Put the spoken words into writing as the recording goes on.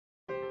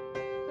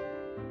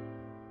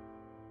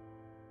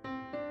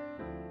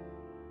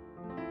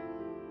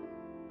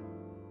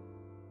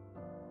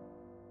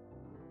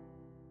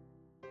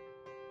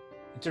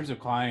In terms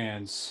of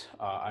clients,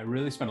 I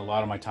really spend a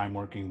lot of my time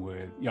working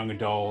with young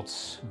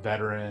adults,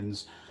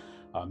 veterans,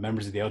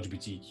 members of the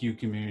LGBTQ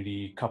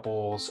community,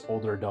 couples,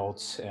 older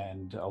adults,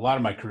 and a lot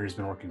of my career has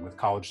been working with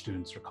college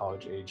students or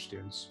college age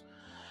students.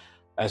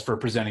 As for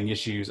presenting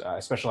issues, I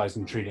specialize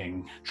in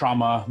treating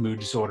trauma, mood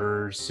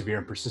disorders, severe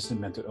and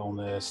persistent mental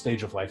illness,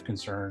 stage of life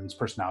concerns,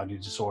 personality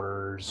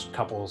disorders,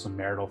 couples and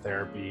marital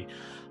therapy,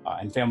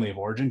 and family of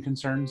origin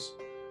concerns.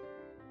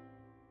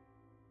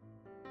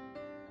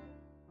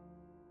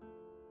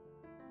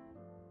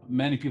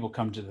 Many people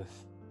come to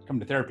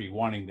therapy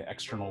wanting the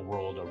external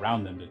world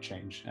around them to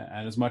change.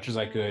 And as much as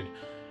I could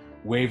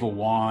wave a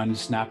wand,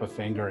 snap a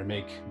finger, and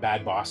make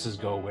bad bosses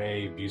go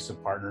away,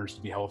 abusive partners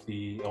to be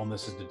healthy,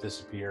 illnesses to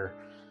disappear,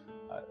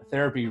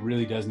 therapy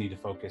really does need to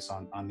focus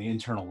on the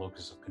internal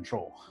locus of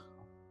control.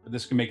 But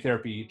this can make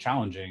therapy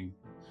challenging,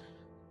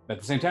 but at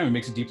the same time, it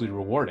makes it deeply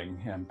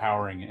rewarding,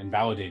 empowering, and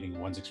validating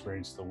one's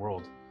experience of the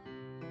world.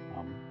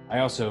 I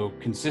also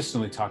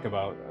consistently talk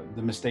about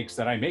the mistakes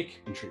that I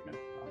make in treatment.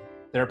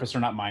 Therapists are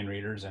not mind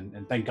readers,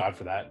 and thank God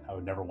for that. I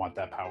would never want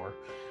that power.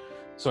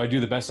 So I do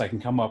the best I can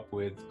come up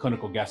with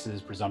clinical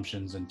guesses,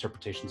 presumptions,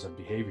 interpretations of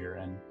behavior.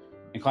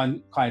 And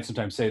clients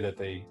sometimes say that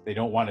they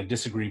don't want to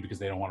disagree because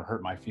they don't want to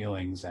hurt my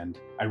feelings. And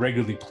I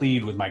regularly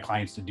plead with my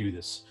clients to do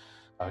this.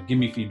 Give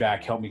me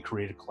feedback, help me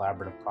create a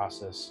collaborative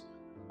process.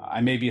 I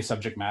may be a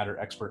subject matter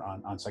expert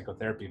on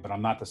psychotherapy, but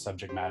I'm not the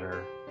subject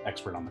matter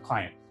expert on the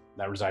client.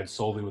 That resides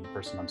solely with the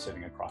person I'm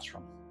sitting across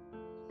from.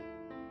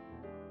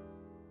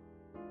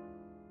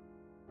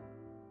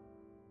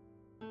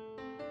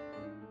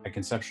 I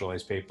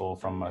conceptualize people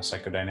from a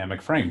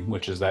psychodynamic frame,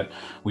 which is that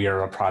we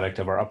are a product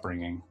of our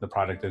upbringing, the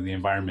product of the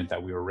environment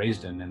that we were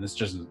raised in. And this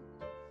just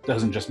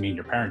doesn't just mean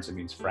your parents, it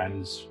means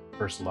friends,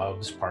 first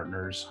loves,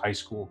 partners, high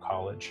school,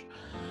 college.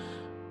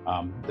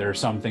 There are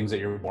some things that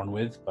you're born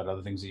with, but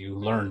other things that you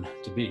learn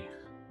to be.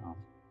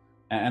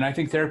 And I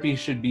think therapy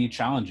should be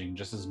challenging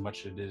just as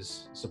much as it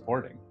is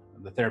supporting.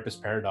 The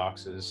therapist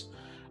paradox is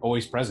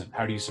always present.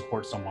 How do you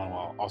support someone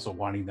while also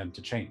wanting them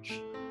to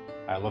change?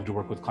 I love to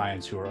work with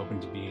clients who are open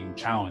to being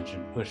challenged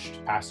and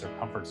pushed past their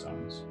comfort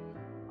zones.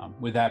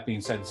 With that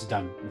being said, this is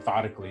done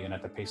methodically and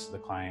at the pace of the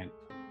client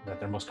that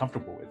they're most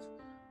comfortable with.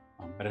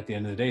 But at the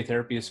end of the day,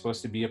 therapy is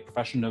supposed to be a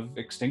profession of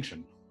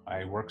extinction.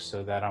 I work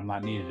so that I'm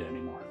not needed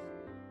anymore.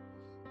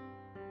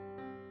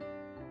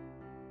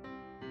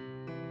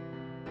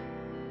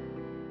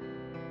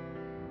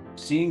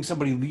 Seeing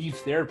somebody leave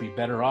therapy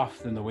better off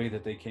than the way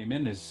that they came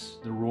in is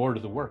the reward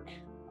of the work.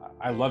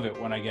 I love it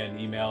when I get an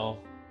email,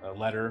 a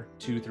letter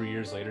 2-3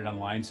 years later down the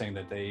line saying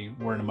that they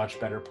were in a much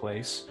better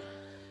place.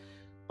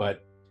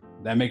 But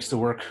that makes the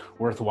work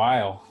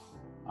worthwhile.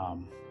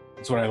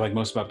 That's what I like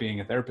most about being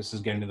a therapist, is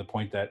getting to the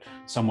point that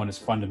someone is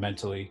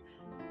fundamentally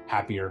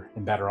happier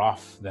and better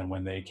off than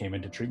when they came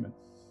into treatment.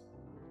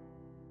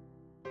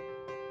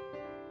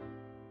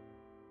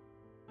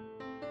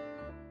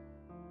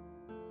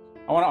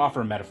 I want to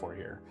offer a metaphor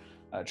here.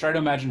 Try to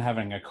imagine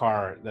having a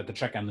car that the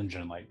check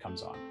engine light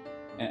comes on.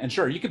 And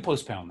sure, you could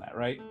postpone that,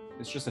 right?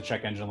 It's just a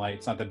check engine light.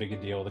 It's not that big a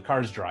deal. The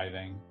car's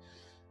driving.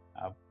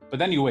 But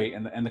then you wait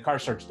and the car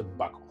starts to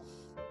buckle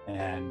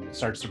and it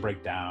starts to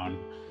break down.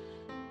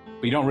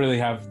 But you don't really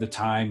have the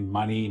time,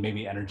 money,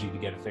 maybe energy to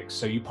get it fixed.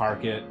 So you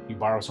park it, you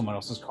borrow someone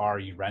else's car,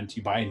 you rent,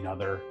 you buy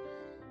another,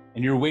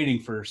 and you're waiting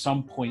for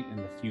some point in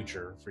the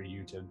future for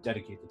you to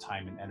dedicate the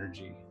time and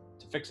energy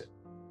to fix it.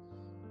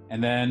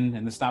 And then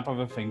in the snap of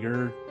a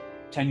finger,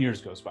 10 years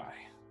goes by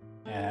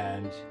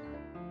and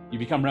you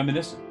become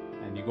reminiscent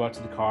and you go out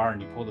to the car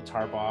and you pull the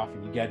tarp off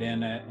and you get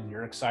in it and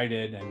you're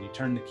excited and you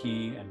turn the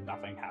key and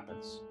nothing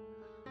happens.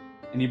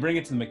 And you bring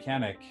it to the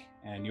mechanic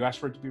and you ask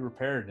for it to be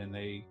repaired. And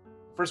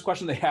first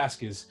question they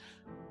ask is,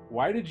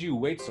 why did you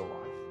wait so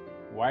long?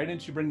 Why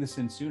didn't you bring this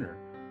in sooner?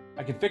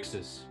 I can fix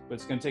this, but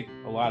it's going to take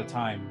a lot of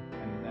time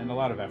and a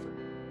lot of effort.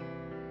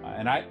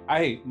 And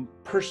I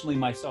personally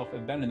myself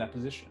have been in that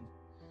position.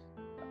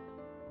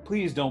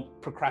 Please don't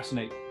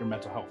procrastinate your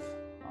mental health.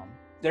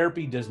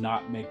 Therapy does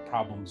not make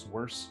problems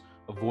worse.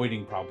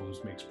 Avoiding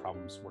problems makes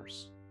problems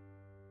worse.